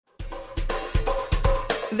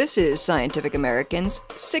This is Scientific American's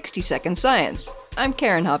 60-Second Science. I'm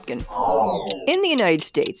Karen Hopkin. In the United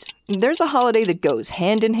States, there's a holiday that goes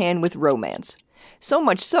hand in hand with romance. So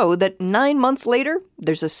much so that 9 months later,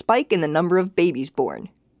 there's a spike in the number of babies born.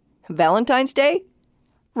 Valentine's Day?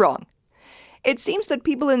 Wrong. It seems that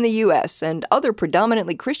people in the U.S. and other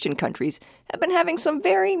predominantly Christian countries have been having some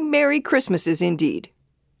very Merry Christmases indeed.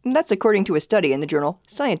 That's according to a study in the journal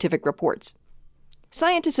Scientific Reports.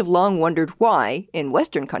 Scientists have long wondered why, in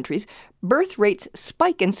Western countries, birth rates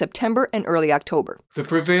spike in September and early October. The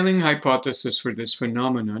prevailing hypothesis for this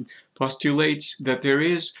phenomenon postulates that there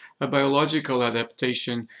is a biological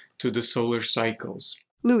adaptation to the solar cycles.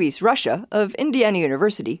 Luis Ruscha of Indiana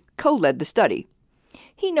University co-led the study.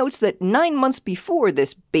 He notes that 9 months before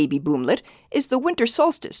this baby boomlet is the winter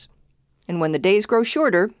solstice. And when the days grow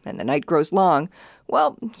shorter and the night grows long,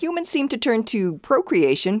 well, humans seem to turn to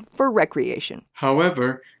procreation for recreation.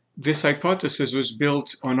 However, this hypothesis was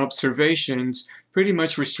built on observations pretty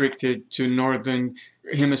much restricted to Northern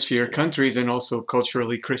Hemisphere countries and also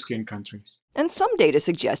culturally Christian countries. And some data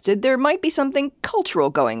suggested there might be something cultural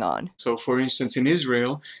going on. So, for instance, in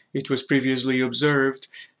Israel, it was previously observed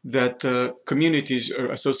that communities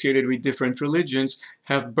associated with different religions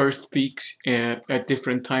have birth peaks at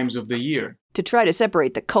different times of the year. To try to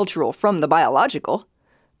separate the cultural from the biological,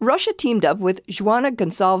 Russia teamed up with Joana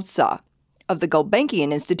Gonçalves Sá of the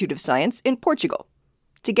Gulbenkian Institute of Science in Portugal.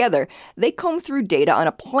 Together, they combed through data on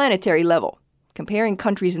a planetary level, comparing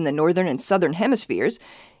countries in the northern and southern hemispheres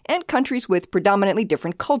and countries with predominantly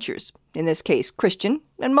different cultures, in this case Christian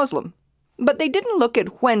and Muslim. But they didn't look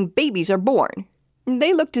at when babies are born.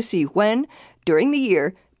 They looked to see when, during the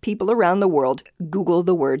year, people around the world Google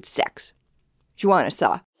the word sex. Joana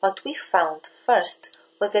Sá. What we found first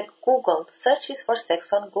was that Google searches for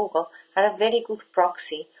sex on Google are a very good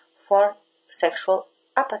proxy for sexual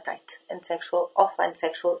appetite and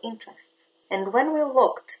sexual interests. And when we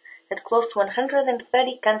looked at close to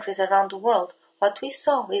 130 countries around the world, what we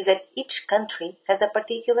saw is that each country has a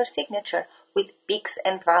particular signature with peaks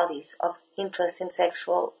and valleys of interest in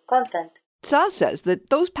sexual content. Sá says that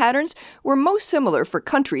those patterns were most similar for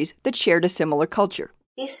countries that shared a similar culture.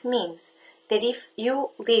 This means that if you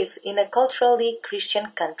live in a culturally Christian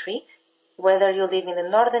country, whether you live in the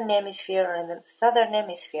northern hemisphere or in the southern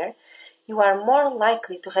hemisphere, you are more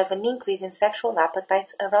likely to have an increase in sexual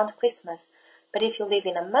appetite around Christmas. But if you live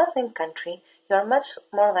in a Muslim country, you are much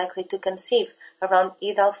more likely to conceive around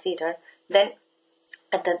Eid-al-Fitr than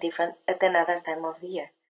at another time of the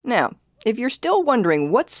year. Now, if you're still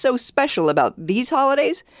wondering what's so special about these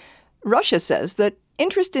holidays, Russia says that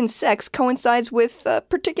interest in sex coincides with a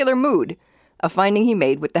particular mood, a finding he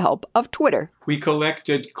made with the help of Twitter. We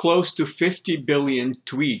collected close to 50 billion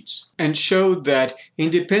tweets and showed that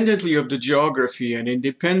independently of the geography and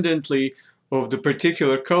independently of the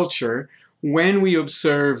particular culture, when we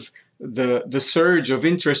observe the surge of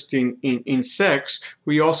interest in sex,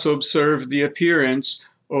 we also observe the appearance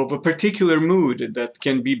of a particular mood that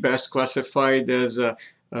can be best classified as a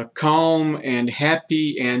calm and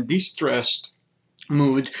happy and distressed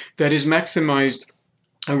mood that is maximized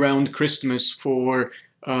around Christmas for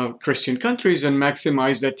Christian countries and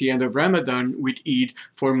maximized at the end of Ramadan with Eid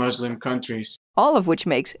for Muslim countries. All of which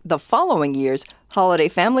makes the following year's holiday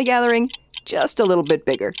family gathering just a little bit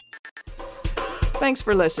bigger. Thanks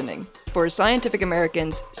for listening. For Scientific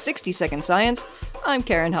American's 60-Second Science, I'm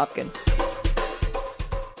Karen Hopkin.